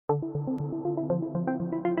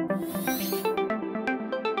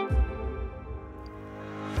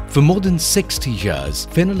For more than 60 years,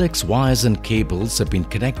 Finolex wires and cables have been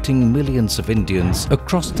connecting millions of Indians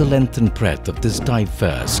across the length and breadth of this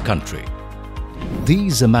diverse country.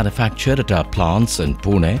 These are manufactured at our plants in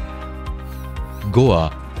Pune,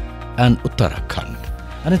 Goa and Uttarakhand.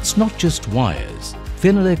 And it's not just wires.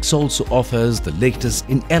 Finolex also offers the latest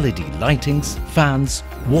in LED lightings, fans,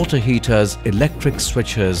 water heaters, electric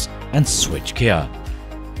switches and switchgear.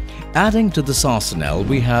 Adding to this arsenal,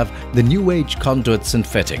 we have the new age conduits and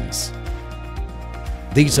fittings.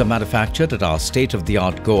 These are manufactured at our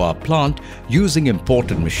state-of-the-art Goa plant using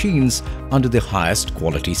imported machines under the highest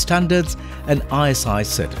quality standards and ISI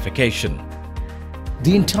certification.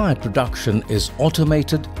 The entire production is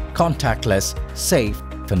automated, contactless, safe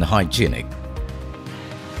and hygienic.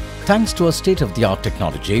 Thanks to our state-of-the-art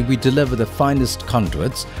technology, we deliver the finest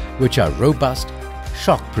conduits which are robust,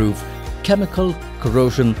 shockproof, chemical,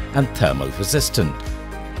 corrosion and thermal resistant.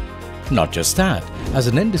 Not just that, as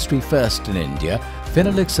an industry first in India,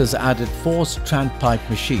 Finolex has added 4 strand pipe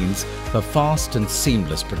machines for fast and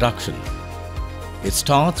seamless production. It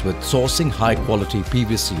starts with sourcing high-quality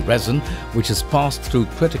PVC resin which is passed through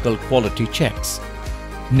critical quality checks.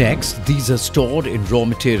 Next, these are stored in raw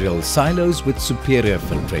material silos with superior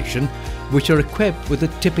filtration which are equipped with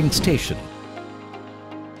a tipping station.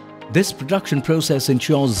 This production process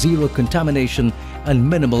ensures zero contamination and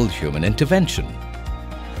minimal human intervention.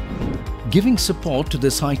 Giving support to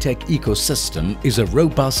this high-tech ecosystem is a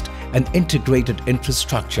robust and integrated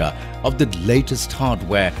infrastructure of the latest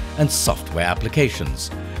hardware and software applications,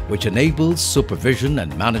 which enables supervision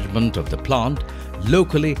and management of the plant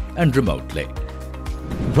locally and remotely.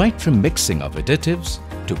 Right from mixing of additives,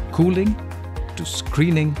 to cooling, to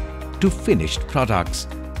screening, to finished products,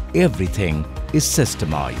 everything is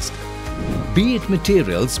systemized. Be it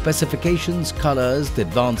materials, specifications, colors, the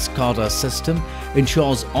advanced SCADA system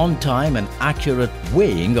ensures on-time and accurate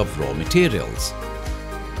weighing of raw materials.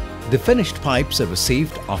 The finished pipes are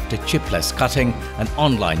received after chipless cutting and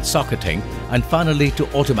online socketing and finally to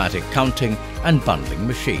automatic counting and bundling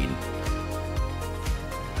machine.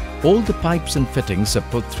 All the pipes and fittings are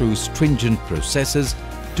put through stringent processes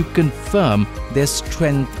to confirm their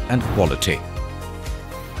strength and quality.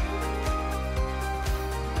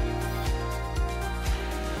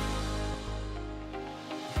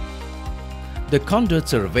 The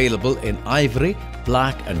conduits are available in ivory,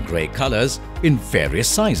 black and grey colors in various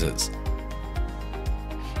sizes.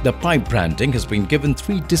 The pipe branding has been given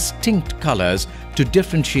 3 distinct colors to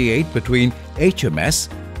differentiate between HMS,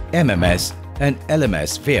 MMS and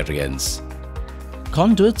LMS variants.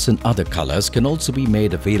 Conduits in other colors can also be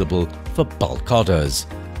made available for bulk orders.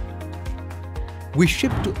 We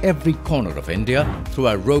ship to every corner of India through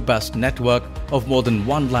our robust network of more than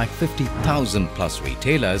 150,000 plus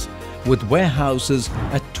retailers with warehouses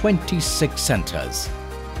at 26 centers.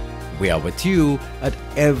 We are with you at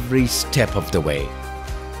every step of the way.